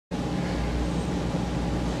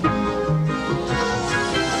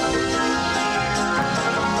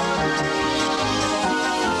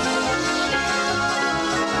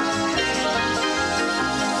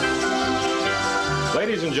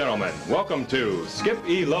Welcome to Skip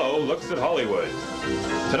E Lowe Looks at Hollywood.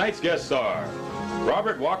 Tonight's guests are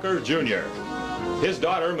Robert Walker Jr., his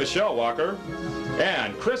daughter Michelle Walker,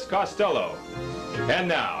 and Chris Costello. And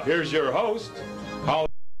now, here's your host,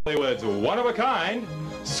 Hollywood's one-of-a-kind,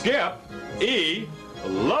 Skip E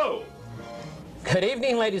Lowe. Good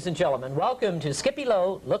evening, ladies and gentlemen. Welcome to Skip E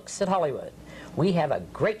Lowe Looks at Hollywood. We have a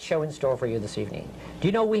great show in store for you this evening. Do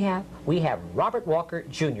you know what we have? We have Robert Walker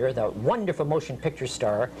Jr., the wonderful motion picture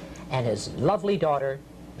star, and his lovely daughter,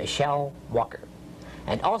 Michelle Walker.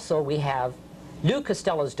 And also we have Lou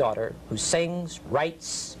Costello's daughter, who sings,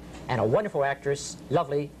 writes, and a wonderful actress,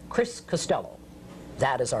 lovely Chris Costello.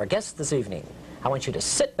 That is our guest this evening. I want you to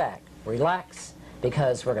sit back, relax,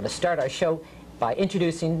 because we're going to start our show by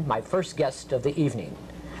introducing my first guest of the evening.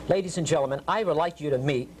 Ladies and gentlemen, I would like you to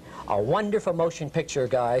meet a wonderful motion picture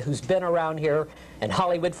guy who's been around here in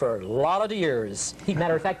Hollywood for a lot of years.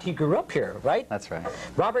 Matter of fact, he grew up here, right? That's right.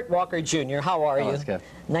 Robert Walker Jr., how are you? That's good.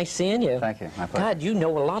 Nice seeing you. Thank you. My pleasure. God, you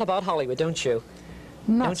know a lot about Hollywood, don't you?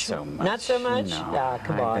 Not so much. Not so much? No.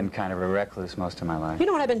 Come on. I've been kind of a recluse most of my life. You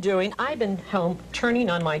know what I've been doing? I've been home turning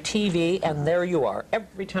on my TV, and there you are.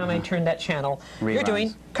 Every time I turn that channel, Reruns. you're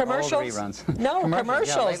doing commercials. Old reruns. No,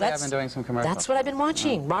 commercials. Yeah, I've been doing some commercials. That's what I've been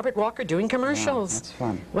watching. Robert Walker doing commercials. Yeah, that's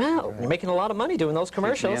fun. Well, you're making a lot of money doing those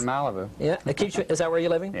commercials. Keeps me in Malibu. Yeah, it keeps you. Is that where you're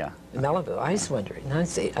living? Yeah. In Malibu. I was wondering. I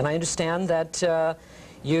see. And I understand that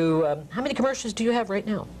you. How many commercials do you have right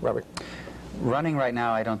now, Robert? Running right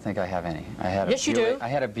now, I don't think I have any. I had Yes, you do. I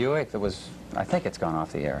had a Buick that was, I think it's gone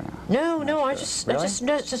off the air now. No, Sure. I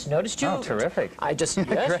just noticed you. Oh, terrific. I just,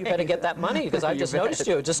 yes, you better get that money, because I just noticed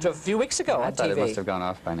you just a few weeks ago I on thought TV. it must have gone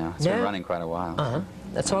off by now. It's been running quite a while. Uh-huh.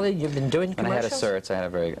 That's all you've been doing, And I had a commercials? Certs. I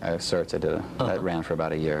had a Certs. I did that ran for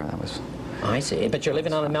about a year. That was. I see. But you're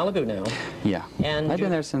living on in Malibu now. Yeah. And I've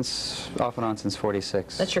been there since, off and on, since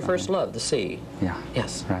 '46. That's your first love, the sea. Yeah.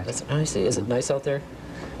 Yes. Right. I see. Is it nice out there?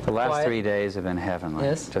 The last Quiet? 3 days have been heavenly.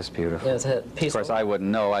 Yes. Just beautiful. Yes, peaceful. Of course, I wouldn't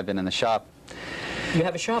know. I've been in the shop You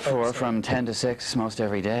have a shop? from 10 to 6 most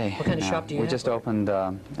every day. What kind of shop do you We have? just opened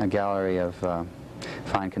a gallery of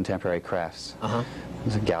fine contemporary crafts. Uh-huh. It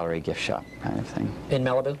was a gallery gift shop kind of thing. In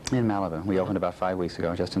Malibu? In Malibu. We opened about 5 weeks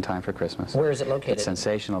ago, just in time for Christmas. Where is it located? It's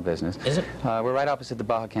sensational business. Is it? We're right opposite the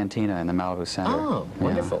Baja Cantina in the Malibu Center. Oh,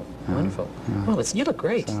 wonderful, Yeah. wonderful. Yeah. Well, you look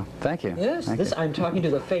great. So, thank you. Yes, Thank you. I'm talking to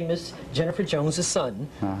the famous Jennifer Jones' son,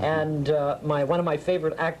 and one of my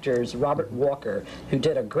favorite actors, Robert Walker, who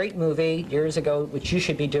did a great movie years ago, which you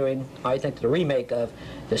should be doing, I think, the remake of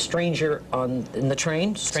The Stranger in the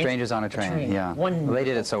Train. Strangers on a Train, yeah. Well, they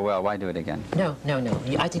did it so well, why do it again? No.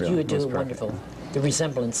 I think you would do It was it perfect. wonderful. The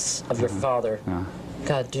resemblance of your father. Yeah.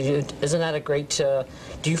 God, isn't that a great,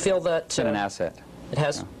 do you feel that... It's been an asset. It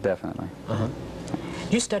has? Yeah, definitely.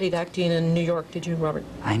 You studied acting in New York, did you, Robert?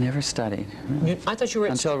 I never studied. I thought you were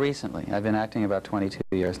at... Until recently. I've been acting about 22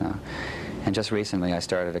 years now. And just recently I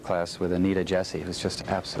started a class with Anita Jesse, who's just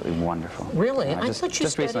absolutely wonderful. Really? I thought you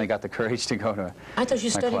just recently studied- got the courage to go to I thought you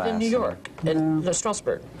my studied in class. New York, in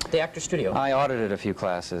Strasbourg, the Actors Studio. I audited a few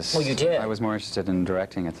classes. Oh, you did? I was more interested in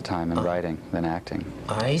directing at the time and writing than acting.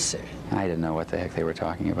 I see. I didn't know what the heck they were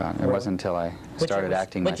talking about. It wasn't until I started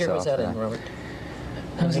acting what myself. year was that in, I- Robert?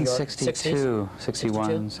 I was in New York? 62,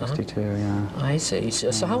 61, 62, yeah. I see.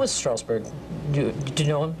 So how was Strasbourg? Did you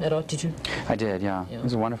know him at all? Did you? I did, yeah. He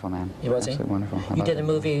was a wonderful man. He was he? Absolutely wonderful. I You loved did a him.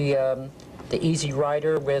 movie, The Easy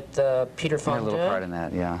Rider, with Peter I had Fonda. a little part in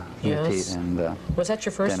that, yeah. Yes. With Pete and Was that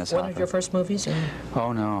your first Dennis one Hopper. of your first movies?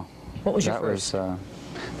 Oh, no. What was your that first?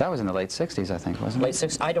 That was in the late 60s, I think, wasn't it? Late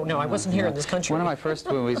 60s? I don't know. I wasn't here in this country. One of my first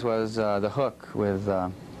movies was The Hook with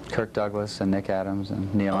Kirk Douglas and Nick Adams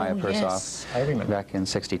and Nehemiah Persoff. Yes, I remember. Back in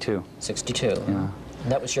 62. 62. Yeah.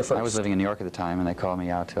 And that was your first. I was living in New York at the time, and they called me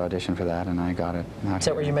out to audition for that, and I got it. Is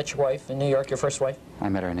that where you met your wife in New York, your first wife? I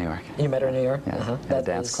met her in New York. You met her in New York? Yeah, in a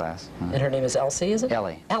dance class. And her name is Elsie, is it?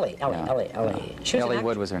 Ellie. Ellie. Yeah. She was Ellie an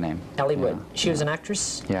Wood was her name. Ellie Wood. Yeah. She was an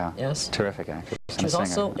actress? Yeah. Yes. Terrific actress. She was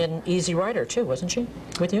also in Easy Rider, too, wasn't she?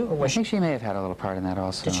 With you? Or I was think she may have had a little part in that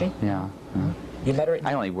also. Did she? Yeah. You met her?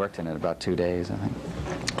 I only worked in it about 2 days, I think.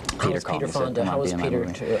 How was called Peter me, said, Fonda? "Come on, How was be in my Peter?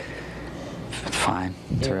 movie." Fine.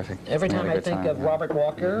 Terrific. Every We had time a I good think time, of yeah. Robert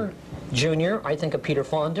Walker Jr., I think of Peter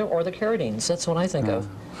Fonda or the Carradines. That's what I think of.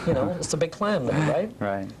 You know, it's a big clan, right?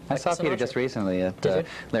 Right. I Like saw Peter Sinatra. just recently at Did you?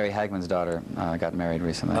 Larry Hagman's daughter got married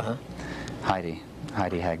recently. Heidi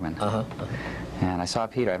Hagman. And I saw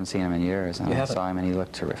Peter. I haven't seen him in years. And You I haven't? saw him, and he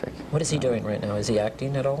looked terrific. What is he doing right now? Is he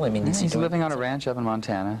acting at all? I mean, is he He's doing living on a ranch up in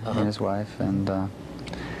Montana, he and his wife, and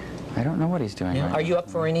I don't know what he's doing. Yeah. Right Are you now. up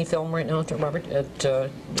for any film right now, Robert? At your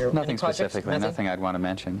Nothing any projects? specifically. Nothing I'd want to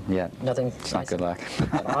mention yet. Nothing. It's not good luck.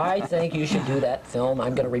 I think you should do that film.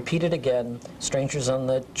 I'm going to repeat it again. Strangers on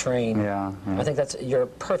the Train. Yeah. I think you're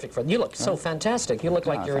perfect for it. You look so fantastic. You look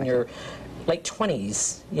like you're in your late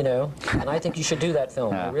 20s, you know, and I think you should do that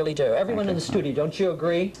film. I really do. Everyone in the studio, don't you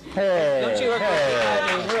agree? Hey! Don't you agree?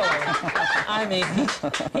 Hey. I mean, really.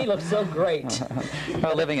 He looks so great.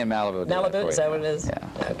 Well, living in Malibu. Malibu, is that what it is?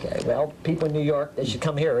 Yeah. Okay, well, people in New York, they should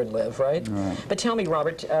come here and live, right? But tell me,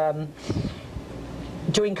 Robert,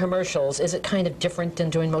 doing commercials, is it kind of different than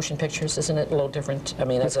doing motion pictures? Isn't it a little different? I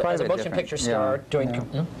mean, as a motion different. picture star, doing...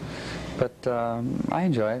 Yeah. But I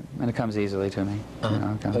enjoy it, and it comes easily to me. You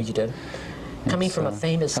know, Oh, you did? Coming from a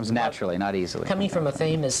famous... comes naturally, not easily. Coming from a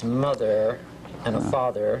famous mother and a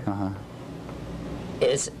father,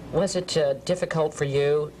 was it difficult for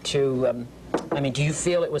you to... I mean, do you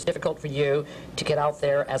feel it was difficult for you to get out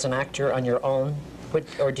there as an actor on your own?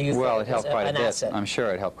 Or do you Well, think it helped quite a bit. asset? I'm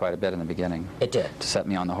sure it helped quite a bit in the beginning. It did? To set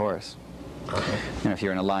me on the horse. You know, if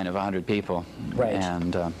you're in a line of 100 people, Right.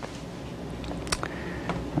 and I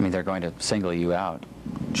mean, they're going to single you out.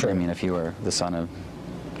 Sure. I mean, if you were the son of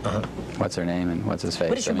what's her name and what's his face.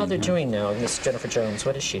 What is your mother doing now, Miss Jennifer Jones?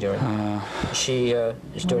 What is she doing? She is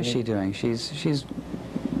doing... What is she doing? She's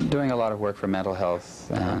doing a lot of work for mental health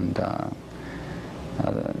and the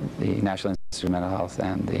National Institute of Mental Health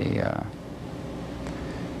and the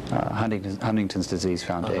Huntington's Disease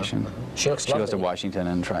Foundation. She looks She lovely. goes to Washington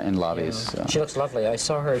and lobbies. She looks lovely. I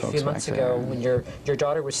saw her a few months ago when your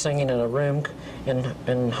daughter was singing in a room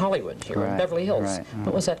in Hollywood, here in Beverly Hills. Right.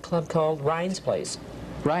 What was that club called? Ryan's Place.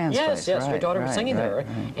 Ryan's Yes, Place. yes, Right, your daughter was right, singing right, there, right.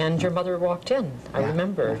 and your mother walked in. I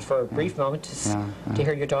remember for a brief moment to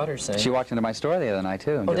hear your daughter sing. She walked into my store the other night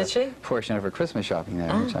too. And Oh, did she? A portion of her Christmas shopping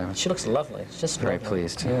there, which I was She looks lovely. She's just very lovely.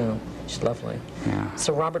 pleased. Yeah, she's lovely. Yeah.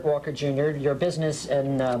 So Robert Walker Jr., your business,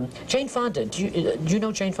 and Jane Fonda. Do you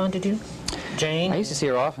know Jane Fonda? Do you? Jane. I used to see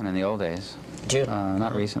her often in the old days. Do you?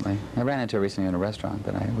 Not recently. I ran into her recently in a restaurant,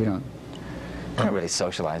 but we don't really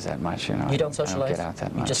socialize that much, you know. You don't I socialize? don't get out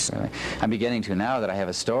that You much, just- really. I'm beginning to now that I have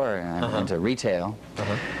a store and I'm into retail.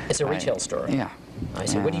 It's a retail store. Yeah. I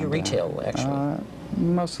see. What do you And, retail, actually?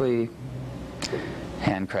 Mostly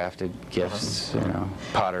handcrafted gifts, you know,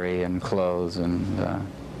 pottery and clothes and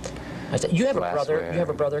I see. You have a brother. glassware. You have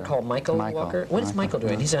a brother called Michael Michael. Walker. What is Michael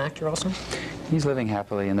doing? He's an actor also. he's living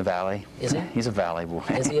happily in the valley. Is he? He's a valley boy.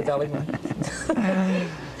 Is he a valley boy?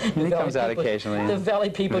 He comes out occasionally. The valley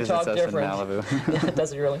people visits talk us in different. Malibu. Yeah,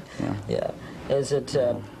 does it really? Yeah. Is it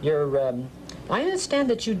your? I understand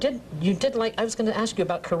that you did like. I was going to ask you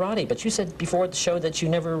about karate, but you said before the show that you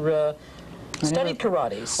never studied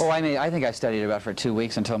karate. Oh, I think I studied about for 2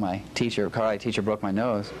 weeks until my karate teacher broke my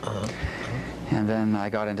nose. And then I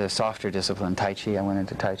got into softer discipline, Tai Chi. I went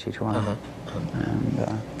into Tai Chi Chuan.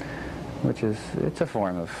 And it's a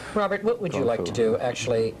form of... Robert, what would you Kung like Fu. to do,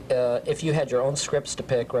 actually, if you had your own scripts to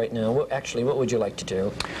pick right now? What would you like to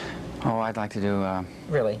do? Oh, I'd like to do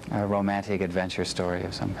Really? a romantic adventure story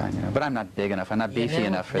of some kind, you know. But I'm not big enough. I'm not beefy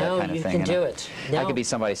enough for that kind of thing. No, you can do it. I could be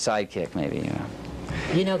somebody's sidekick, maybe, you know.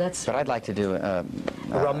 You know, that's... But I'd like to do a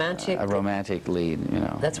romantic lead, you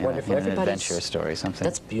know. That's wonderful. In an adventure story, something.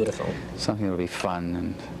 That's beautiful. Something that would be fun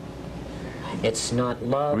and It's not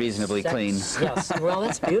love. reasonably sex. clean. Yes. Well,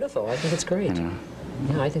 that's beautiful. I think it's great. You know.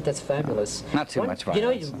 Yeah, I think that's fabulous. Not too much You know,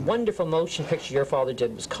 violence. wonderful motion picture your father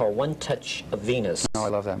did was called One Touch of Venus. Oh, I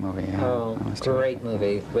love that movie. Yeah. Oh, That was great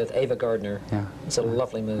movie with Ava Gardner. Yeah. It's a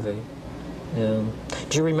lovely movie. Yeah.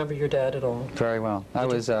 Do you remember your dad at all? Very well. I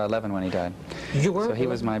was 11 when he died. You were? So he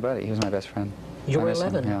was 11? my buddy. He was my best friend. You I were miss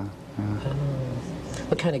him, 11? Yeah.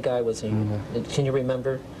 What kind of guy was he? Can you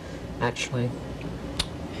remember, actually?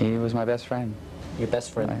 He was my best friend. Your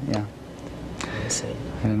best friend? Yeah. I see.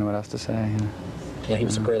 I didn't know what else to say. You know. Yeah, he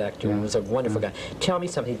was a great actor. He was a wonderful guy. Tell me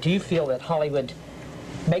something. Do you feel that Hollywood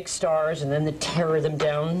makes stars and then they tear them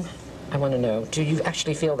down? I want to know. Do you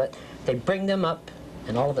actually feel that they bring them up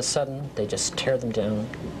and all of a sudden they just tear them down?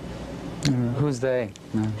 Who's they?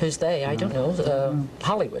 No. Who's they? I don't know.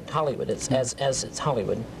 Hollywood. Hollywood. It's as it's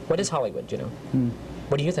Hollywood. What is Hollywood? You know.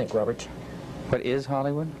 What do you think, Robert? What is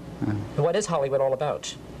Hollywood? What is Hollywood all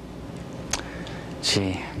about?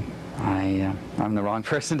 Gee, I'm the wrong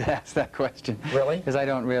person to ask that question. Really? Because I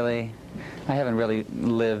haven't really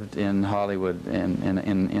lived in Hollywood. I haven't that been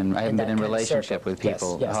in kind of relationship circle. with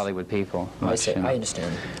people, Yes, yes. Hollywood people. I Much, see. you know. I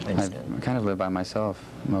understand. I understand. I kind of live by myself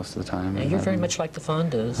most of the time. Yeah, you're very much like the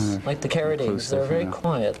Fondas, like the Carradines. Inclusive, They're very you know.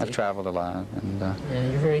 quiet. I've traveled a lot, and Yeah,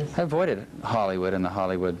 you're very. I avoided Hollywood and the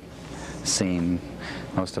Hollywood scene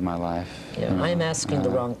most of my life. Yeah, you know. I'm asking the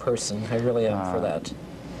wrong person. I really am for that.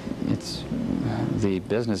 the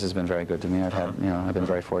business has been very good to me. I've had, I've been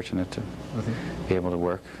very fortunate to be able to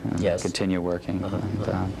work and continue working.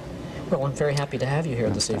 Well, I'm very happy to have you here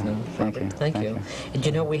this evening. Thank you. Thank you. And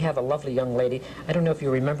you know, we have a lovely young lady. I don't know if you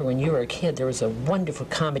remember when you were a kid, there was a wonderful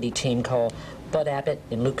comedy team called Bud Abbott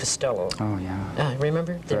and Lou Costello. Oh, yeah.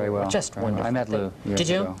 Remember? Very well. Just wonderful. I met Lou years Did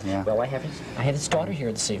you? ago, yeah. Well, I have his daughter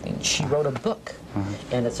here this evening. She wrote a book,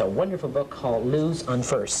 and it's a wonderful book called Lou's on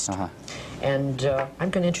First. And I'm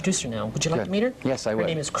going to introduce her now. Would you like to meet her? Yes, I would. Her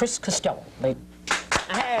name is Chris Costello.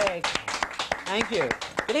 Hey, thank you.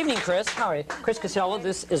 Good evening, Chris. How are you? Chris Costello,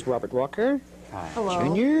 this is Robert Walker. Hi. Hello.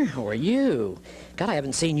 Junior, how are you? God, I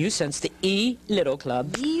haven't seen you since the E Little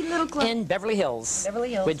Club. E Little Club. In Beverly Hills.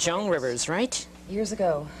 Beverly Hills. With Joan Rivers, right? Years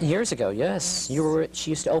ago. Years ago, yes. You were. She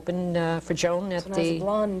used to open for Joan at When the. I was a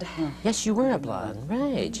blonde. Yes, you were a blonde,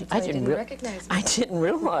 right? That's why I didn't recognize me. I didn't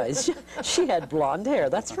realize she had blonde hair.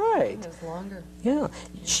 That's right. It was longer. Yeah,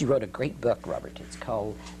 she wrote a great book, Robert. It's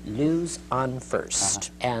called Lou's on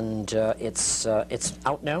First, and it's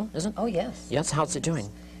out now, isn't it? Oh, yes. Yes. How's it doing?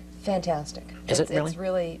 Fantastic. Is it really? It's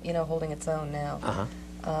really, holding its own now.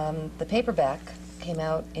 The paperback came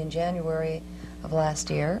out in January of last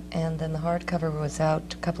year, and then the hardcover was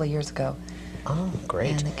out a couple of years ago. Oh, great.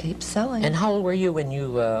 And it keeps selling. And how old were you when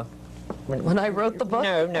you? When I wrote the book?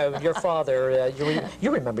 No, your father.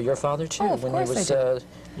 You remember your father too? Oh, of when course he was, I do.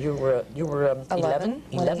 You were 11.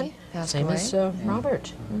 when he passed Same away. as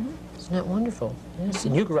Robert. Isn't that wonderful? Yes.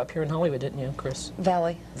 And you grew up here in Hollywood, didn't you, Chris?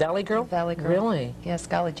 Valley. Valley girl? Valley girl. Really? Yes,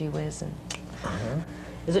 golly gee whiz. And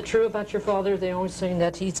Is it true about your father? They always saying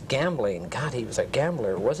that he's gambling. God, he was a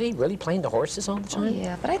gambler. Was he really playing the horses all the time?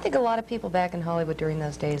 yeah, but I think a lot of people back in Hollywood during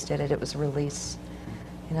those days did it. It was a release.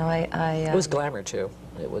 It was glamour too.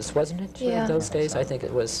 It was, wasn't it? Yeah. Those days, I think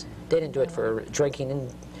it was. They didn't do it for drinking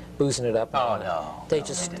and boozing it up. Oh, no. They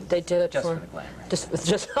did it Just for for the glamour. Just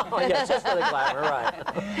just for the glamour,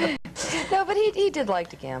 right? No, but he did like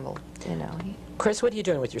to gamble. Chris, what are you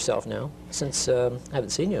doing with yourself now? Since I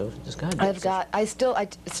haven't seen you, just God. I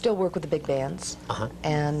still work with the big bands,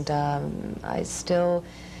 and the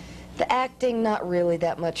acting not really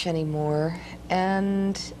that much anymore,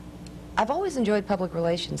 and I've always enjoyed public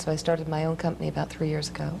relations, so I started my own company about 3 years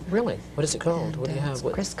ago. Really? What is it called? And, What do you have? it's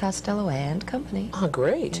Chris Costello and Company. Oh,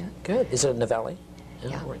 great. Yeah. Good. Is it in the Valley?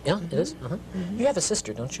 Yeah. Yeah, it is. You have a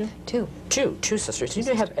sister, don't you? Two. Two sisters. You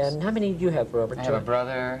have, and how many do you have, Robert? I have a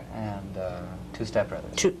brother and 2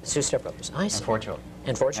 stepbrothers. Two stepbrothers. I see. And 4 children.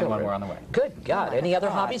 And 4 children. And 1 more on the way. Good God. Any other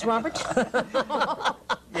hobbies, Robert?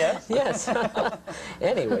 Yes. Yes.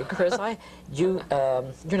 Anyway, Chris, you're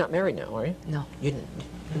not married now, are you? No. You didn't.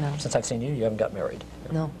 No. Since I've seen you, you haven't got married.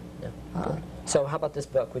 No. No. Good. So how about this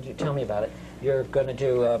book? Would you tell me about it? You're going to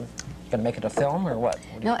do, going to make it a film or what?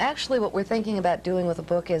 No, actually, what we're thinking about doing with the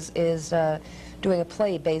book is doing a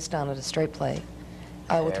play based on it, a straight play,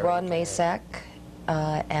 with Very Ron good. Masak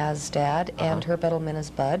as Dad and Herb Edelman as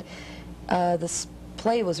Bud. This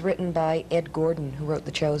play was written by Ed Gordon, who wrote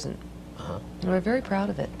The Chosen. And we're very proud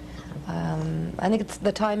of it. I think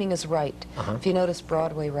the timing is right. If you notice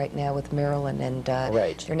Broadway right now with Marilyn, and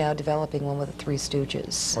they're now developing one with the Three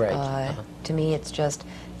Stooges. Right. To me, it's just,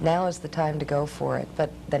 now is the time to go for it.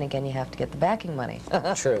 But then again, you have to get the backing money.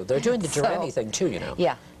 True. They're doing the So- Durante thing too, you know.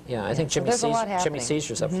 Yeah. Yeah, I think So there's a lot happening.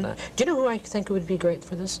 Caesar's up for that. Do you know who I think would be great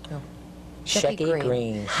for this? No. Shecky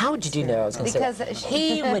Green. How did you know? I was going to Because say,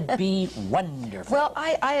 he would be wonderful. Well,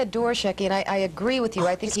 I adore Shecky, and I agree with you.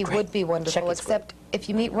 I think he's he great. would be wonderful, Shecky's except if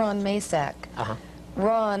you meet Ron Masak,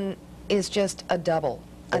 Ron is just a double,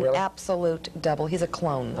 an really? absolute double. He's a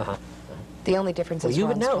clone. The only difference Well, is you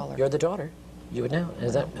would Ron's know. taller. You're the daughter. You would know.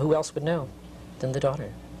 Is that who else would know than the daughter?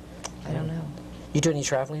 I don't know. You do any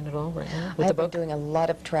traveling at all right now with the I've been book? doing a lot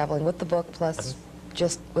of traveling with the book, plus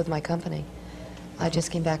just with my company. I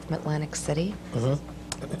just came back from Atlantic City.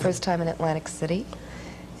 First time in Atlantic City,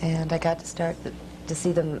 and I got to start to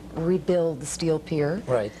see them rebuild the steel pier.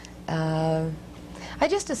 Right. I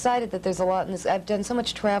just decided that there's a lot in this. I've done so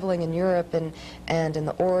much traveling in Europe and in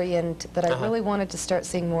the Orient that I really wanted to start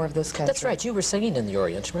seeing more of this country. That's right. You were singing in the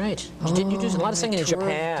Orient, right? Didn't you do a lot of singing in Tour of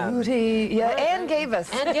Japan? Duty. Yeah, Right, Anne right. gave us.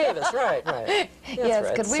 Anne gave us, right. That's Yes,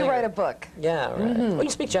 right, could we singer. write a book? Yeah, right. Oh, you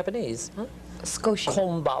speak Japanese, huh? Skoshi.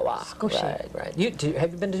 Konbawa. Skoshi. Right.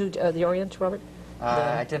 Have you been to the Orient, Robert?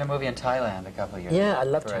 I did a movie in Thailand a couple of years Yeah, ago I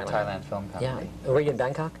love for Thailand. a Thailand film Yeah. company, Were you in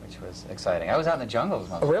Bangkok? which was exciting. I was out in the jungles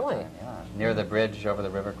most Really? of the time, yeah. Near the bridge over the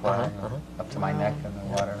River Kwai, up to my neck in the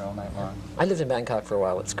water all night long. I lived in Bangkok for a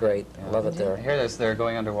while. It's great. Yeah. Love it I there. hear they're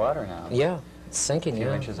going underwater now. Yeah, it's sinking. A few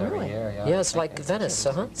yeah. inches every year, yeah. Yeah, it's like It's Venice.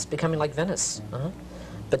 It's becoming like Venice.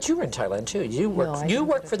 But you were in Thailand too. You worked. I You didn't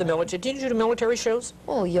worked go for to the military. Did you do military shows?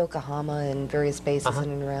 Well, Yokohama and various bases in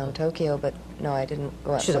and around Tokyo, but no, I didn't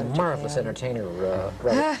go outside She's a of marvelous Japan. entertainer,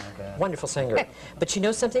 right? Wonderful singer. But you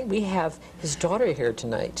know something? We have his daughter here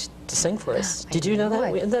tonight to sing for us. Did you know know, that?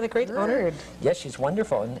 I've Isn't that a great honor? heard. Yes, she's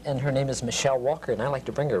wonderful, and her name is Michelle Walker, and I'd like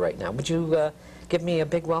to bring her right now. Would you give me a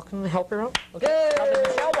big welcome and help her out? Okay. Welcome,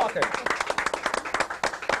 Michelle Walker.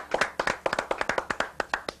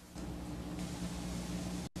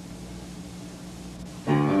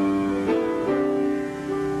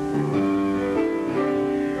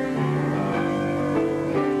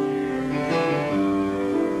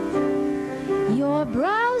 You're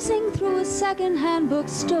browsing through a second-hand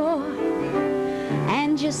bookstore,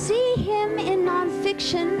 and you see him in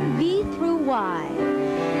nonfiction V through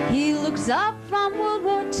Y. He looks up from World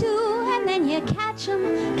War II, and then you catch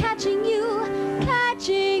him catching you,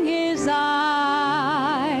 catching his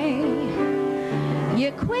eye.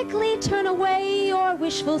 You quickly turn away your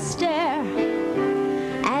wishful stare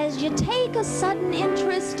as you take a sudden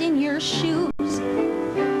interest in your shoes.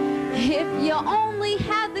 If you only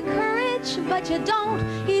had the courage, but you don't,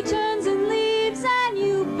 he turns and leaves and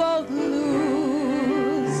you both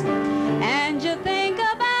lose. And you think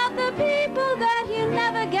about the people that you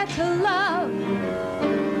never get to love.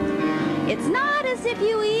 It's not as if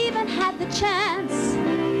you even had the chance.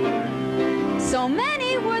 So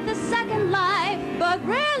many worth a second life, but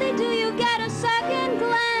rarely do you get a second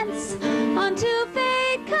glance until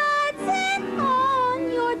fate cuts in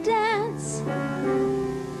on your dance.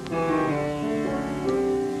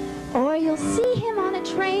 Or you'll see him on a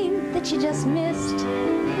train that you just missed,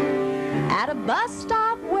 at a bus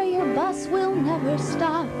stop where your bus will never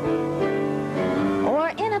stop, or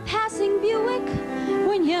in a passing Buick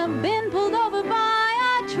when you've been pulled over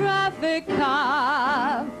by a traffic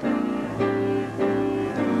cop.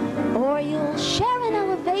 Or you'll share an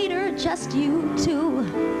elevator, just you two,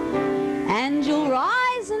 and you'll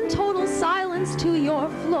rise in total silence to your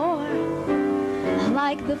floor.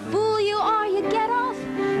 Like the fool you are, you get off,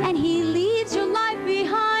 and he leaves your life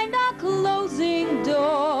behind a closing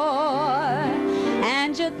door.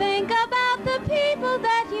 And you think about the people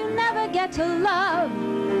that you never get to love.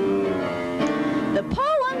 The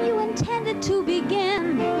poem you intended to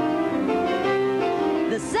begin,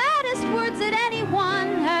 the saddest words that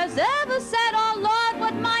anyone has ever said, oh Lord,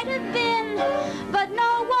 what might have been, but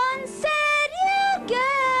no one said you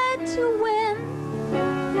get to win.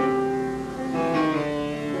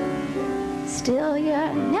 Still,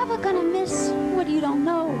 you're never gonna miss what you don't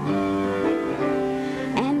know,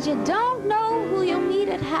 and you don't know who you'll meet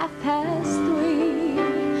at 3:30.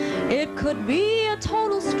 It could be a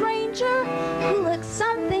total stranger who looks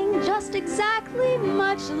something just exactly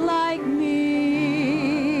much like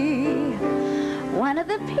me. One of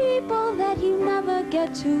the people that you never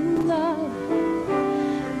get to love.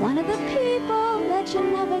 One of the people that you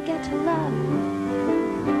never get to love.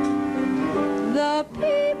 The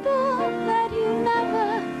people that you never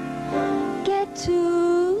get to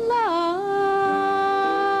love.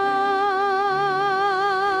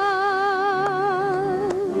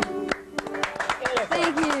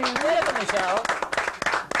 Thank you. Beautiful, Michelle.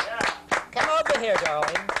 Come over here,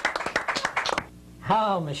 darling.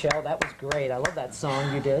 Oh, Michelle, that was great. I love that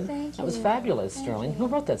song you did. Thank That was you. fabulous, Thank darling. you. Who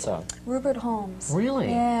wrote that song? Rupert Holmes. Really?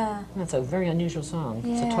 Yeah. That's a very unusual song.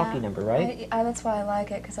 It's a Yeah. talkie number, right? That's why I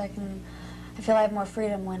like it, because I feel I have more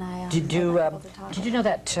freedom when I Did when you I'm able to talk. did you know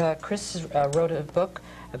that Chris wrote a book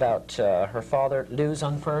about her father, Lou's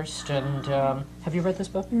on first? And have you read this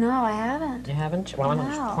book? No, I haven't. You haven't? Well, I'm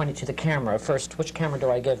going No. to point it to the camera first. Which camera do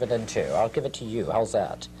I give it into? I'll give it to you. How's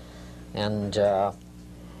that? And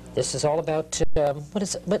this is all about what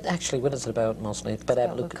is it? What is it about mostly? But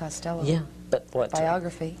about Lou Costello. Yeah, but what?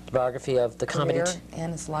 Biography. Biography of the comedy. Career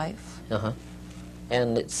and his life.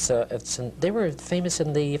 And they were famous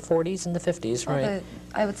in the 40s and the 50s, Well, right?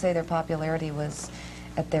 I would say their popularity was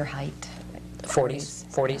at their height.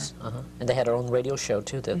 40s. And they had their own radio show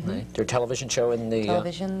too, didn't they? Their television show in the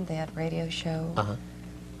Television, they had radio show.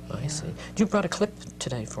 I see. You brought a clip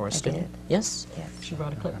today for us, didn't you? Yes? Yes. She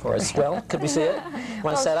brought a clip for us. Well, could we see it?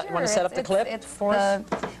 Want to set up the clip It's for us?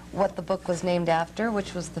 what the book was named after,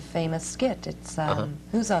 which was the famous skit. It's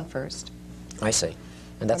Who's on First? I see.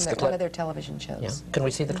 And that's the One clip. of their television shows. Yeah. Can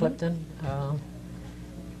we see the clip then?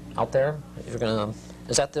 Out there? You're gonna.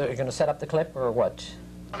 Is that the? You're gonna set up the clip or what?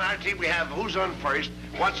 On RT, we have who's on first,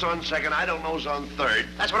 what's on second, I don't know's on third.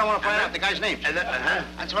 That's what I want to find out, the guy's name. And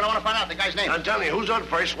That's what I want to find out, the guy's name. I'm telling you, who's on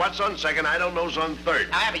first, what's on second, I don't know's on third.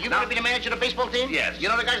 Abbott, you going to be the manager of the baseball team? Yes. You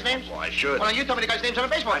know the guy's names? Well, I should. Well, you tell me the guy's names on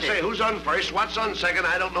the baseball team. I say, who's on first, what's on second,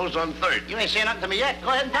 I don't know's on third. You ain't saying nothing to me yet. Go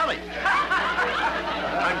ahead and tell me.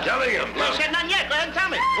 I'm telling him. You ain't said nothing yet. Go ahead and tell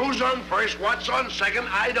me. Who's on first, what's on second,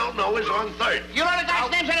 I don't know is on third. You know the guy's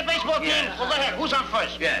names on the baseball team? Yes. Well, go ahead. Who's on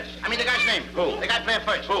first? Yes. I mean the guy's name. Who? The guy playing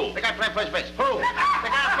first. Who? The guy playing first base. Who? The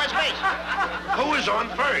guy on first base. Who is on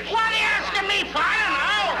first? What are you asking me for? I don't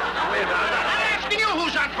know. Wait a minute. I'm asking you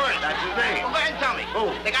who's on first. That's his name. Well, go ahead and tell me.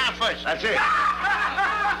 Who? The guy on first. That's it.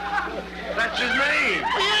 That's his name.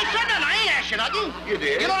 Well, you ain't said nothing. I ain't asked you nothing. You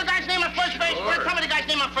did. You know the guy's name on first base? Sure. Well, tell me the guy's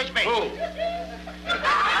name on first base. Who?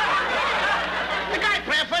 The guy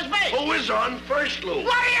playing first base. Who is on first, Lou?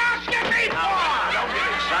 What are you asking me for? Don't get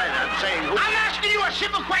excited. I'm saying who. I'm asking you a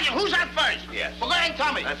simple question. Who's on first? Yes. Well, go ahead and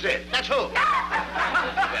tell me. That's it. That's who? I'm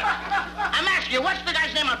asking you, what's the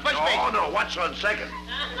guy's name on first base? Oh, no, what's on second?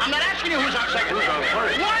 I'm not asking you who's on second. Who's on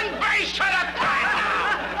first? One base at a time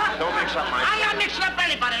now. Don't mix up my... I'm not mixing up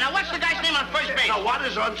anybody. Now, what's the guy's name on first base? Now, what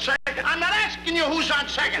is on second? I'm not asking you who's on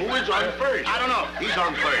second. Who is on first? I don't know. He's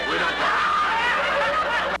on third. We're not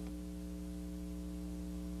talking.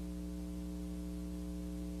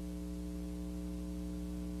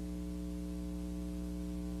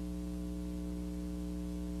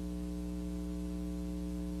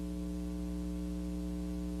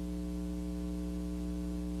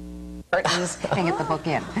 Curtains and get the book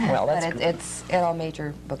in. Well, that's but it's at all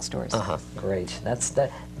major bookstores. Great. That's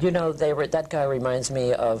that. You know, that guy reminds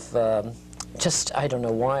me of just, I don't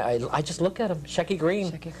know why, I just look at him. Shecky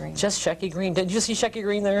Green. Shecky Green. Just Shecky Green. Did you see Shecky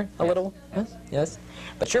Green there a little? Yes. Yes.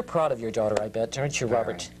 But you're proud of your daughter, I bet, aren't you,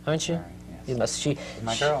 Robert? Aren't you? Very, yes. You must. She.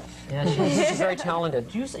 My girl. Yeah, she's very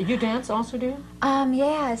talented. Do you dance also, do you?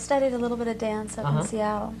 Yeah, I studied a little bit of dance up in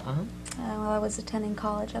Seattle Uh-huh. while I was attending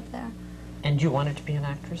college up there. And you wanted to be an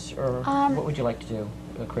actress, or what would you like to do?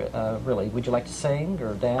 Really, would you like to sing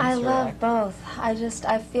or dance? I or love act? both.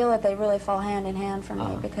 I feel that they really fall hand in hand for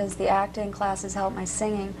me because the acting classes help my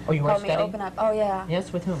singing. Oh, you are help me studying? open up. Oh yeah.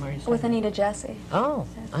 Yes, with whom are you studying? With Anita Jesse. Oh,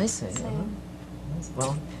 I see. Sing.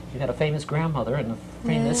 Well, you had a famous grandmother and a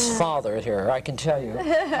famous father here, I can tell you.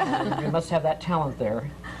 You must have that talent there,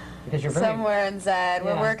 because you're very... Somewhere inside.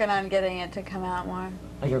 We're Yeah. working on getting it to come out more.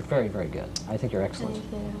 Oh, you're very, very good. I think you're excellent.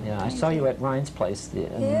 Thank you. Yeah, I saw you at Ryan's place,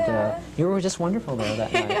 and Yeah. you were just wonderful there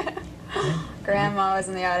that night. Grandma was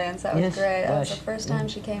in the audience. That was Yes, great. That was gosh, the first time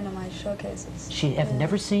she came to my showcases. She have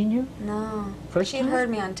never seen you? No. First She'd time?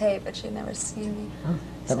 heard me on tape, but she'd never seen me. Oh,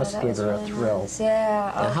 that must give was her a really thrill. nice.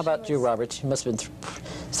 Yeah. Now, Oh, how she about you, was- Robert? You must have been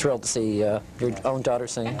thrilled to see your own daughter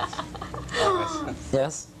sing.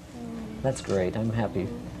 Yes? That's great. I'm happy.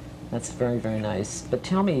 That's very, very nice. But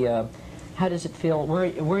tell me, how does it feel?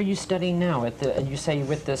 Where are you studying now? You say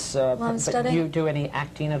with this. I'm but studying- do you do any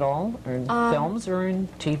acting at all, or in films, or in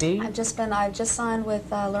TV? I've just signed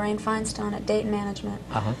with Lorraine Feinstein at Dayton Management,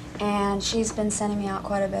 and she's been sending me out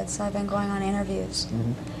quite a bit. So I've been going on interviews.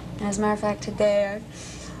 And as a matter of fact, today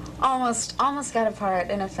I almost got a part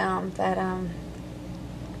in a film that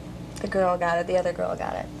the girl got it, the other girl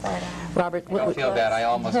got it. But, Robert, I don't feel bad. I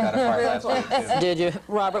almost got a part Real last week, too. did you,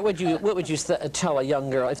 Robert? What would you tell a young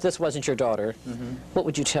girl if this wasn't your daughter? What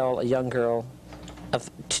would you tell a young girl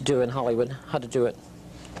to do in Hollywood? How to do it?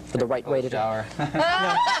 For the right way to do it? Shower.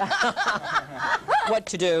 What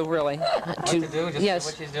to do, really? What to do? Just yes.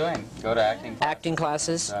 do what she's doing. Go to acting. Acting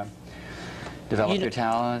classes. Develop You your d-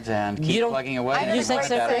 talent and keep you don't- plugging away. I heard, You a think great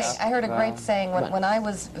so, saying, Chris? I heard a great saying when I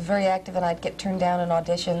was very active and I'd get turned down in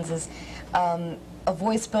auditions is a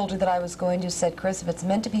voice builder that I was going to said, Chris, if it's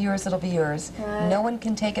meant to be yours, it'll be yours. No one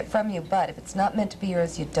can take it from you, but if it's not meant to be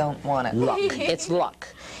yours, you don't want it. Luck. It's luck.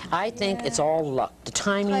 I think it's all luck. The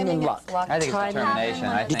timing and Timing, luck. it's luck. I think it's Timing.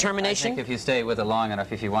 determination. Determination? I think if you stay with it long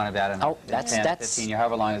enough, if you want it bad enough, Oh, that's- 10, that's- 15 years,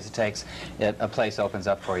 however long as it takes, a place opens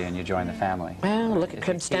up for you and you join the family. Well, look at If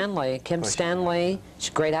Kim you keep Stanley. Kim pushing. Stanley, she's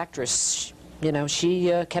a great actress. You know,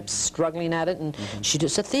 she kept struggling at it, and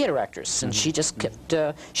she's a theater actress, and she just kept.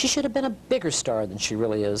 She should have been a bigger star than she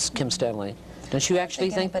really is, Kim Stanley. Don't you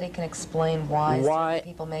actually think? Anybody can explain why certain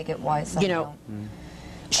people make it, why some You know, don't.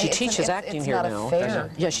 she It's teaches acting it's here not now. A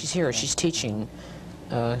fair. Yeah, she's here. She's teaching.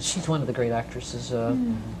 She's one of the great actresses.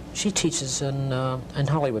 She teaches in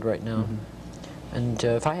Hollywood right now. And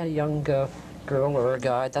if I had a young girl or a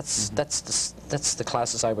guy, that's the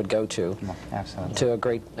classes I would go to. Absolutely. To a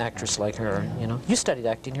great actress like her, you know. You studied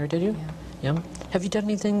acting here, did you? Yeah. Have you done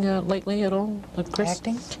anything lately at all, Chris?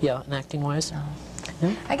 Acting? Yeah, and acting-wise.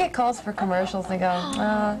 I get calls for commercials. They go,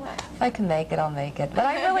 If I can make it, I'll make it. But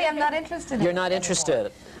I really am not interested in it You're not interested.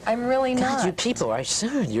 anymore. I'm really God, not. you people are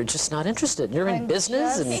you're just not interested. You're in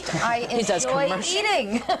business I he does enjoy commercial.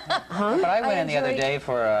 eating. But I went in the other enjoy- day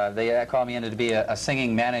for, they called me in to be a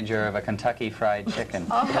singing manager of a Kentucky Fried Chicken.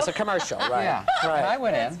 That's a commercial, right? Yeah. Right. And I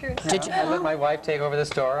went in. Did you? I let my wife take over the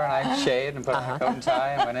store, and I shaved and put on a coat and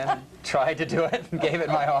tie and went in and tried to do it and gave it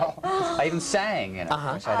my all. I even sang, you know,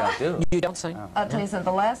 which I don't do. You don't sing? I'll tell you something.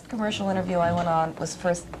 The last commercial interview I went on was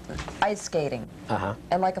for ice skating.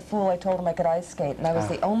 And like a fool, I told him I could ice skate, and I was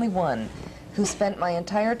the only one who spent my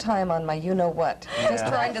entire time on my you-know-what, just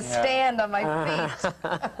trying to stand on my feet.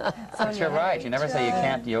 But you're right. You never say you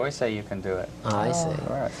can't. You always say you can do it. I see.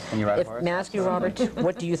 Right. Can you ride a horse? May I ask you, Robert,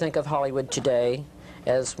 what do you think of Hollywood today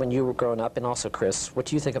as when you were growing up, and also Chris, what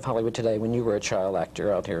do you think of Hollywood today when you were a child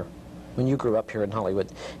actor out here, when you grew up here in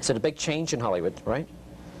Hollywood? Is it a big change in Hollywood, right?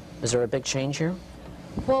 Is there a big change here?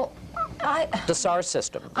 Well, The SAR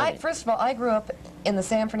system. first of all, I grew up in the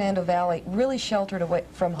San Fernando Valley, really sheltered away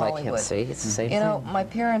from Hollywood. I can't see. It's the same You thing. know, my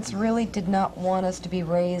parents really did not want us to be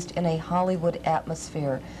raised in a Hollywood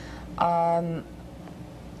atmosphere.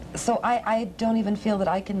 So I don't even feel that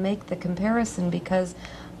I can make the comparison because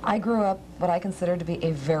I grew up what I consider to be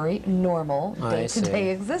a very normal day-to-day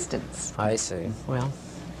existence. I see. Well,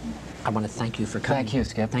 I want to thank you for coming. Thank you,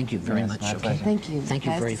 Skip. Thank you very Yes, much. my Okay. pleasure. Thank you. Thank you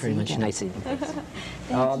Nice very, to very see you much. again. Nice seeing you.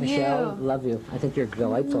 Thank Michelle, you. love you. I think you're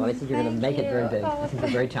delightful. I think you're going to make it very big. Oh, I think you're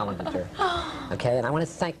very talented here. Okay, and I want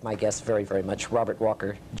to thank my guests very, very much, Robert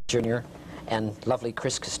Walker Jr. and lovely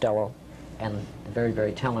Chris Costello and the very,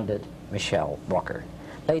 very talented Michelle Walker.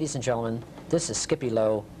 Ladies and gentlemen, this is Skip E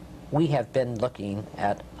Lowe. We have been looking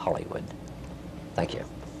at Hollywood. Thank you.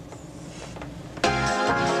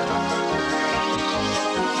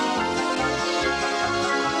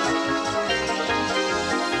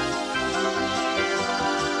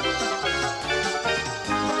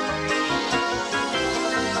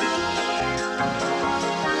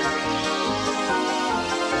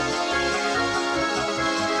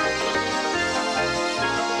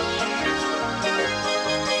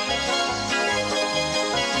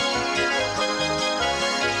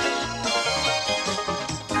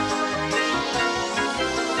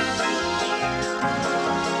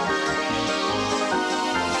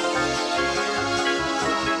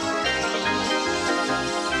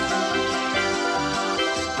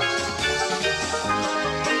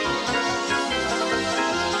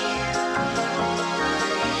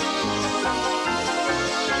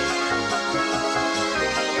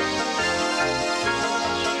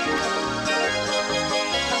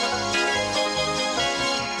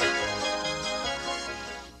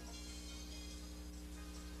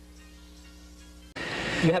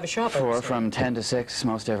 You have a shop? From 10 to 6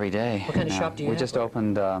 most every day. What kind of now. shop do you We have? just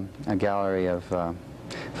opened a gallery of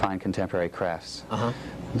fine contemporary crafts.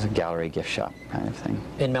 It's a gallery gift shop kind of thing.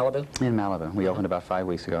 In Malibu? In Malibu. We opened about 5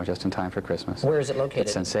 weeks ago, just in time for Christmas. Where is it located?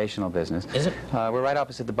 It's sensational business. Is it? We're right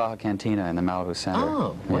opposite the Baja Cantina in the Malibu Center.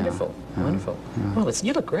 Oh, Yeah. wonderful, Yeah. wonderful. Yeah. Well,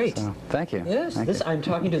 you look great. So, thank you. Yes, Thank you. I'm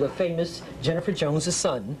talking to the famous Jennifer Jones'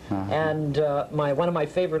 son, and one of my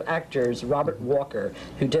favorite actors, Robert Walker,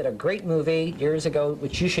 who did a great movie years ago,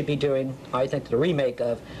 which you should be doing, I think, the remake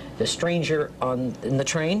of The Stranger in the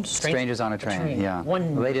Train. Strangers on a Train, yeah.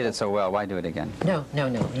 One. Well, they did it so well. Why do it again? No.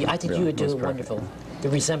 I think you would do Most it perfect, wonderful. The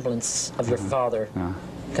resemblance of your father. Yeah.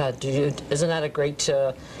 God, isn't that a great?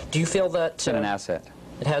 Do you feel that? It's been an asset.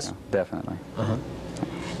 It has. Yeah, definitely.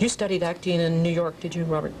 You studied acting in New York, did you,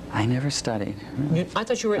 Robert? I never studied. I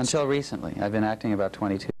thought you were at Until recently. I've been acting about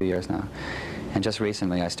 22 years now. And just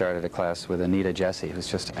recently I started a class with Anita Jesse, who's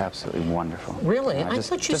just absolutely wonderful. Really? I I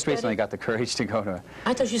thought you just recently studied- got the courage to go to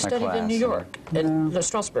I thought you my studied in class. New York, in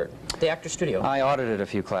Strasbourg, the actor studio. I audited a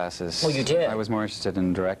few classes. Oh, you did? I was more interested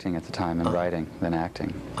in directing at the time and writing than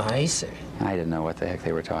acting. I see. I didn't know what the heck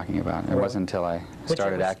they were talking about. It wasn't until I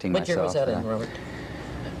started acting what myself. year was that that in, Robert?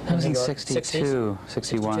 I was in New York? 62,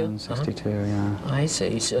 61, 62, yeah. I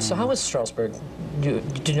see. So how was Strasbourg?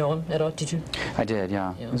 Did you know him at all? Did you? I did,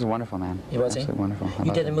 yeah. Yeah. He was a wonderful man. Was he? Absolutely wonderful. I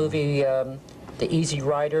You did loved a him. movie, The Easy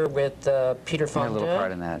Rider, with Peter I had Fonda. a little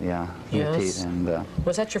part in that, yeah. With Yes. Pete and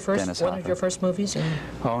Was that your first Dennis one of Hopper. your first movies?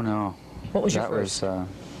 Oh, no. What was your that first?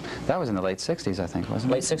 That was in the late 60s, I think,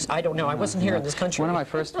 wasn't it? Late 60s? I don't know. I wasn't here in this country. One of my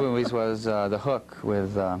first movies was The Hook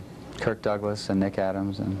with Kirk Douglas and Nick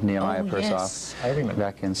Adams and Nehemiah Oh, Persoff. yes. I remember.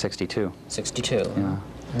 Back in 62. 62. Yeah.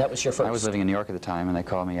 That was your first? I was living in New York at the time, and they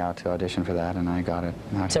called me out to audition for that, and I got it.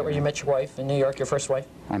 Is that where you met your wife in New York, your first wife?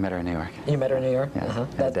 I met her in New York. You met her in New York? Yeah,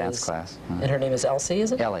 at a dance class. And her name is Elsie,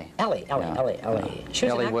 is it? Ellie. Ellie. She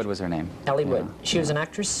was Ellie Wood was her name. Ellie Wood. Yeah. She was an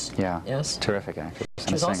actress? Yeah. Yes. Terrific actress.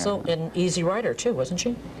 She was also an Easy Rider, too, wasn't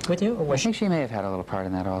she? With you? Or was I think she may have had a little part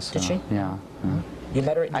in that also. Did she? Yeah. You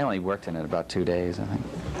met her? I only worked in it about 2 days, I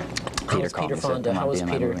think. How was Peter Fonda? How was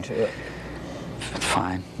Peter?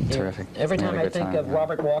 Fine. Terrific. Every time I think of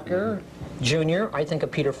Robert Walker Jr., I think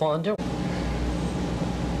of Peter Fonda.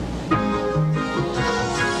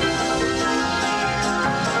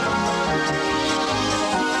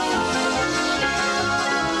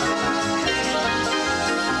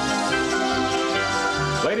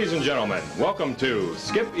 Ladies and gentlemen, welcome to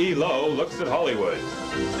Skip E Lowe Looks at Hollywood.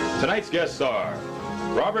 Tonight's guests are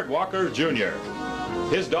Robert Walker Jr.,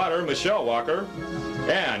 his daughter Michelle Walker,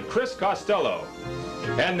 and Chris Costello.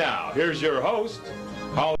 And now, here's your host,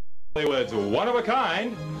 Hollywood's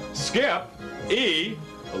one-of-a-kind, Skip E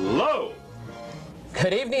Lowe.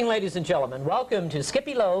 Good evening, ladies and gentlemen. Welcome to Skip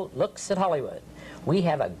E Lowe Looks at Hollywood. We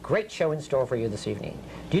have a great show in store for you this evening.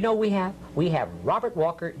 Do you know what we have? We have Robert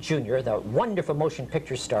Walker Jr., the wonderful motion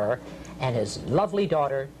picture star, and his lovely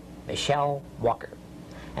daughter, Michelle Walker.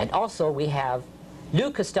 And also we have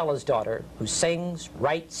Lou Costello's daughter, who sings,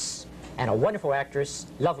 writes, and a wonderful actress,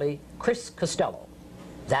 lovely Chris Costello.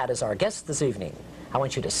 That is our guest this evening. I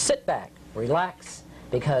want you to sit back, relax,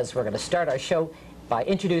 because we're going to start our show by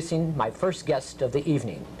introducing my first guest of the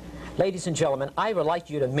evening. Ladies and gentlemen, I would like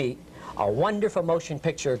you to meet a wonderful motion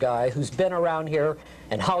picture guy who's been around here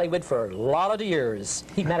in Hollywood for a lot of years.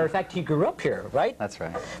 Matter of fact, he grew up here, right? That's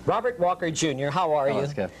right. Robert Walker Jr., how are you?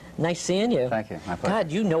 That's good. Nice seeing you. Thank you. My pleasure.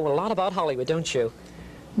 God, you know a lot about Hollywood, don't you?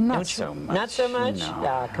 Not so much. Not so much? No.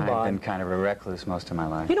 Ah, come on. I've been kind of a recluse most of my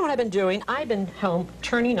life. You know what I've been doing? I've been home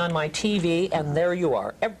turning on my TV, and there you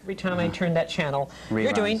are. Every time I turn that channel, Reruns.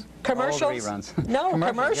 you're doing commercials. Old reruns. No,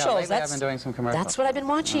 commercials. Yeah, lately I've been doing some commercials. That's what I've been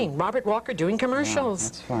watching. Robert Walker doing commercials. Yeah,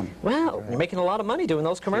 that's fun. Well, you're making a lot of money doing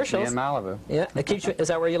those commercials. Keeps me in Malibu. Yeah, it keeps you, is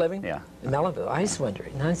that where you're living? Yeah. In Malibu. I was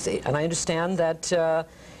wondering. I see. And I understand that how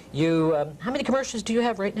many commercials do you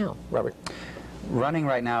have right now, Robert? Running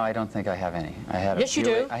right now, I don't think I have any. I had Yes, you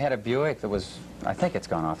do. I had a Buick that was, I think it's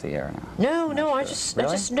gone off the air now. No, Sure. I just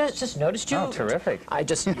noticed you. Oh, terrific.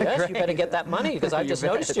 Yes, you better get that money, because I just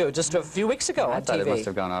noticed you just a few weeks ago I on thought TV. it must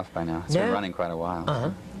have gone off by now. It's been running quite a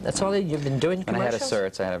while. That's all you've been doing, And I had a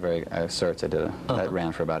commercials? Certs. I had a Certs I did. That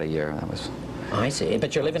ran for about a year. That was... I see.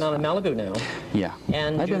 But you're living on in Malibu now. Yeah.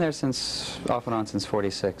 And I've been there since, off and on, since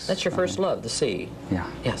 46. That's your first love, the sea. Yeah.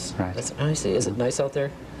 Yes. Right. I see. Is it nice out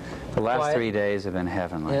there? The last Quiet? 3 days have been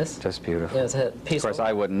heavenly. Yes. Just beautiful. Yes, peaceful. Of course,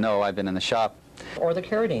 I wouldn't know. I've been in the shop. Or the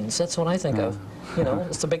Carradines. That's what I think of. You know,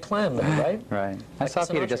 it's a big clam, right? Right. I saw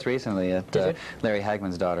Peter just recently at Did you? Larry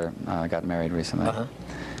Hagman's daughter got married recently.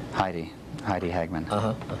 Heidi Hagman.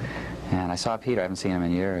 And I saw Peter. I haven't seen him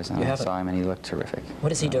in years. And You I haven't? saw him, and he looked terrific.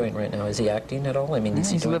 What is he doing right now? Is he acting at all? I mean, is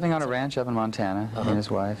he He's doing living on a ranch up in Montana, he and his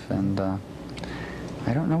wife, and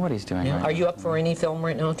I don't know what he's doing right Are now. you up for any film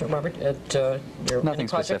right now, Robert? At your Nothing any projects?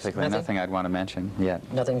 specifically. Nothing I'd want to mention yet.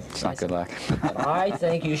 Nothing. It's not good luck. But I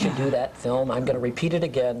think you should do that film. I'm going to repeat it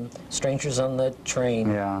again. Strangers on the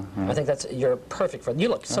Train. Yeah. I think you're perfect for it. You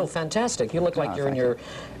look so fantastic. You look like you're in your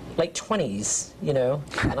late 20s, you know,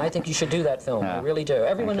 and I think you should do that film. I really do.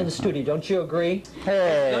 Everyone in the studio, don't you agree?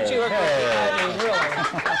 Hey! Don't you agree?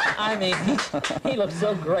 I mean, really. He looks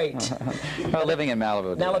so great. Well, living in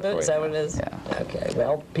Malibu. Malibu, is that what it is? Yeah. Okay,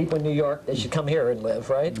 well, people in New York, they should come here and live,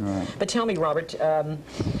 right? But tell me, Robert,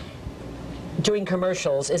 doing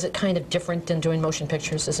commercials, is it kind of different than doing motion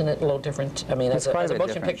pictures? Isn't it a little different? I mean, as a motion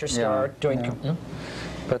different. picture star, doing... Yeah.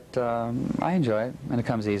 But I enjoy it, and it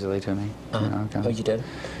comes easily to me. Oh, you did?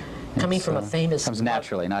 Coming from a famous... Comes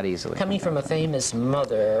naturally, not easily. Coming from a famous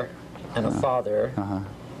mother and a father,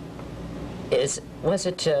 was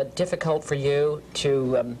it difficult for you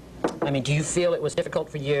to... I mean, do you feel it was difficult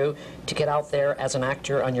for you to get out there as an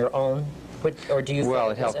actor on your own? Or do you Well,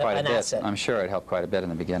 think it helped quite a bit. asset? I'm sure it helped quite a bit in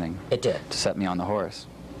the beginning. It did? To set me on the horse.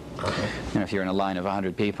 You know, if you're in a line of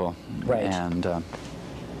 100 people, and I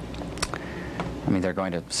mean, they're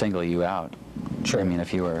going to single you out. Sure. I mean,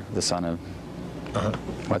 if you were the son of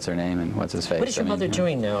what's her name and what's his face. What is your mother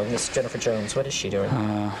doing now, Miss Jennifer Jones? What is she doing?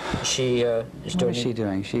 She is doing... What is she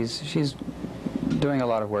doing? She's doing a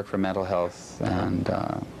lot of work for mental health and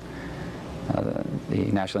the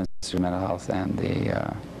National Institute of Mental Health and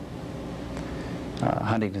the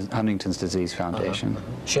Huntington's Disease Foundation.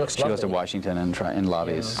 She looks She lovely. goes to Washington and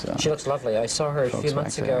lobbies. She looks lovely. I saw her a few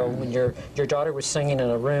months ago when your daughter was singing in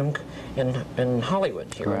a room in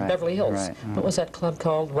Hollywood, here in Beverly Hills. What was that club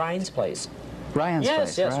called? Ryan's Place. Ryan's yes,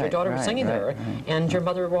 place. yes, Right, your daughter was right, singing right, there, right. and your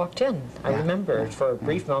mother walked in. I Yeah, remember yeah, for a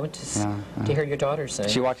brief moment to hear your daughter sing.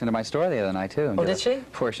 She walked into my store the other night, too. And Oh, did she? A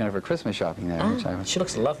portion of her Christmas shopping there, which I was She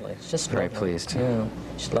looks lovely. She's just very lovely. pleased. Yeah,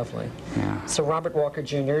 she's lovely. Yeah. So Robert Walker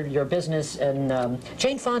Jr., your business, and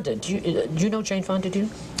Jane Fonda. Do you know Jane Fonda? Do you?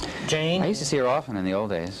 Jane? I used to see her often in the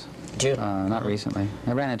old days. Do you? Not recently.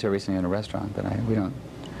 I ran into her recently in a restaurant, but we don't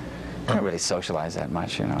really socialize that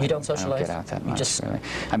much, you know. You don't I socialize? don't get out that You much, just- really.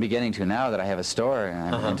 I'm beginning to now that I have a store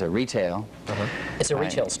and I'm into retail. It's a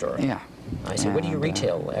retail store. Yeah. I see. What do you And,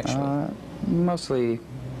 retail, actually? Mostly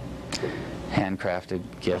handcrafted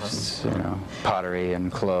gifts, you know, pottery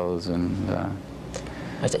and clothes and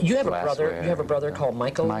I see. You have a brother. glassware. You have a brother called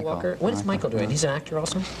Michael, Michael. Walker. What is Michael doing? yeah. He's an actor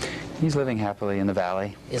also. He's living happily in the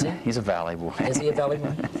valley. Is he? He's a valley boy. Is he a valley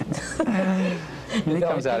boy? He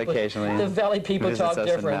comes out occasionally. The valley people visits talk us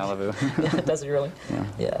in different. Malibu. Yeah, does it really?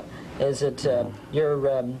 Yeah. Is it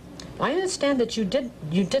your? I understand that you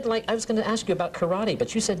did like. I was going to ask you about karate,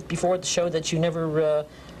 but you said before the show that you never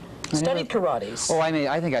studied karate. Oh,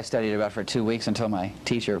 I think I studied about for 2 weeks until my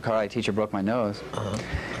karate teacher broke my nose.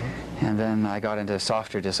 And then I got into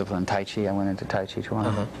softer discipline, Tai Chi. I went into Tai Chi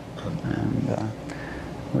Chuan.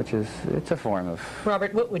 And it's a form of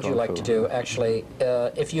Robert, what would you Kung like Fu. to do, actually,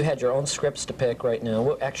 if you had your own scripts to pick right now?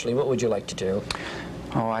 What would you like to do?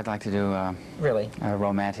 Oh, I'd like to do Really? a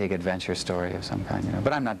romantic adventure story of some kind, you know.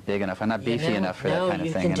 But I'm not big enough. I'm not beefy enough for that kind of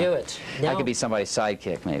you thing. can you do know. it. I could be somebody's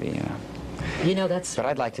sidekick, maybe, you know. You know, that's But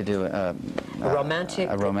I'd like to do a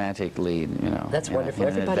romantic lead, you know. That's wonderful. In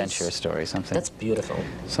an Everybody's- adventure story, something. that's beautiful.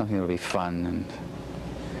 Something that will be fun and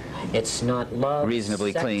It's not love.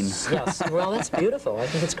 Reasonably sex. clean. Yes. Well, that's beautiful. I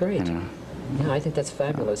think it's great. you know. Yeah, I think that's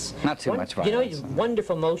fabulous. Not too much You know, violence.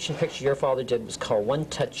 wonderful motion picture your father did was called One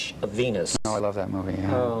Touch of Venus. Oh, I love that movie.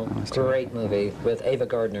 Yeah. Oh, That was great movie with Ava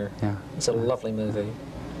Gardner. Yeah. It's a lovely movie.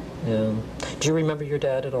 Yeah. Do you remember your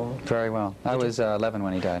dad at all? Very well. I was 11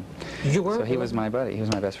 when he died. You were? So he was 11? my buddy. He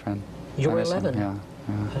was my best friend. You I were miss him, 11? Yeah.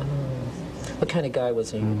 What kind of guy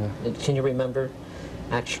was he? Can you remember,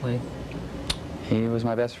 actually? He was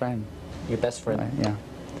my best friend. Your best friend? Yeah.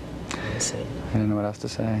 I see. I didn't know what else to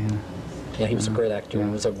say. You know. Yeah, he was a great actor. He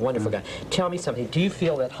was a wonderful guy. Tell me something. Do you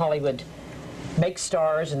feel that Hollywood makes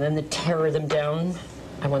stars and then they tear them down?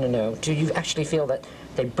 I want to know. Do you actually feel that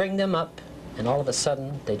they bring them up and all of a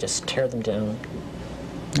sudden they just tear them down?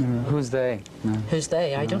 Who's they? No. Who's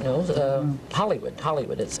they? I don't know. Hollywood.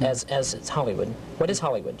 Hollywood. It's as it's Hollywood. What is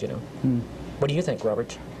Hollywood? You know. What do you think,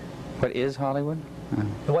 Robert? What is Hollywood?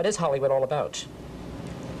 What is Hollywood all about?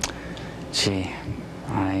 Gee,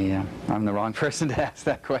 I'm the wrong person to ask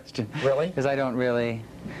that question. Really? Because I haven't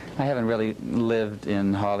really lived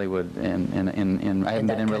in Hollywood. I haven't that been in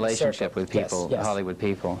kind of relationship circle. with people, Yes, yes. Hollywood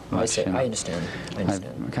people. I much, see. you know. I understand. I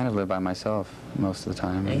understand. I kind of live by myself most of the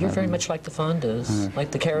time. Yeah, you're very much like the Fondas,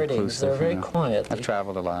 like the Carradines. Inclusive, They're very you know. quiet. I've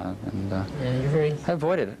traveled a lot, and Yeah, you're very. I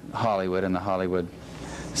avoided Hollywood and the Hollywood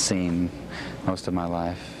scene most of my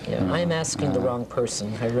life. Yeah, you know. I'm asking the wrong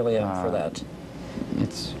person. I really am for that.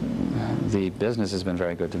 It's the business has been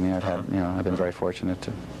very good to me. I've been very fortunate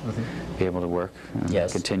to be able to work and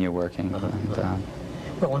Yes. continue working. And,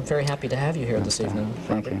 Well, I'm very happy to have you here this evening.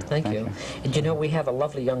 thank Robert. you, Thank thank you. you. And you know, we have a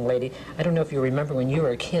lovely young lady. I don't know if you remember when you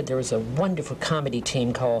were a kid, there was a wonderful comedy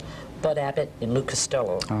team called Bud Abbott and Lou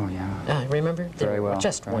Costello. oh yeah. Remember? They Very were well,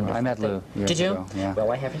 Just very well. wonderful. I met Lou years Did you? ago, yeah.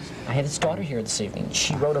 Well, I have his daughter here this evening.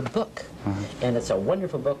 She wrote a book, and it's a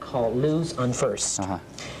wonderful book called Lou's on First.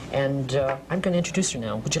 And I'm going to introduce her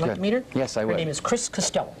now. Would you like Good. to meet her? Yes, I would. Her name is Chris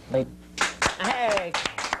Costello. Hey,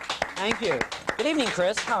 thank you. Good evening,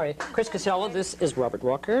 Chris. How are you? Chris Costello, this is Robert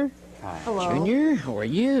Walker. Hi. Hello. Junior, how are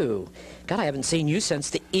you? God, I haven't seen you since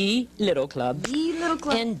the E Little Club. E Little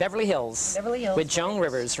Club. In Beverly Hills. Beverly Hills. With Joan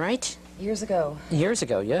Rivers, right? Years ago. Years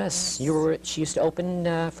ago, yes. She used to open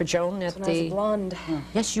for Joan at When I was the... a blonde.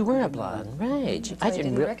 Yes, you were a blonde, right. I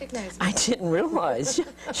didn't recognize me. I didn't realize.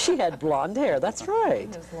 She had blonde hair, that's right.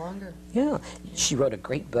 It was longer. Yeah. She wrote a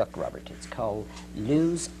great book, Robert. It's called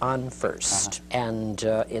Lou's on First. And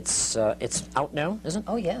it's out now, isn't it?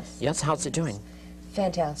 Oh, yes. Yes, how's it doing?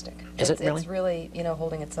 Fantastic. Is it really? It's really,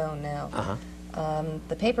 holding its own now. Uh-huh.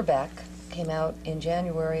 The paperback came out in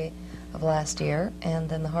January of last year, and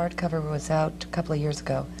then the hardcover was out a couple of years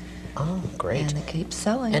ago. Oh, great. And it keeps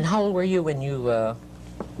selling. And how old were you when you...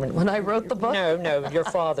 when I wrote the book? No, your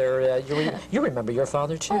father. You remember your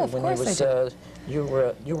father too. Oh, of when course he was, I do.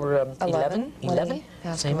 You were 11. when he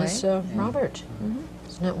passed Same away. as Robert.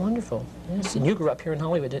 Isn't that wonderful? Yes. And you grew up here in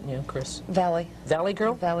Hollywood, didn't you, Chris? Valley. Valley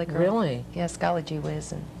girl. Valley girl. Really? Yes, golly gee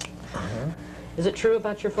whiz. And Is it true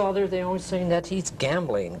about your father? They always saying that he's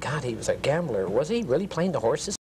gambling. God, he was a gambler. Was he really playing the horses?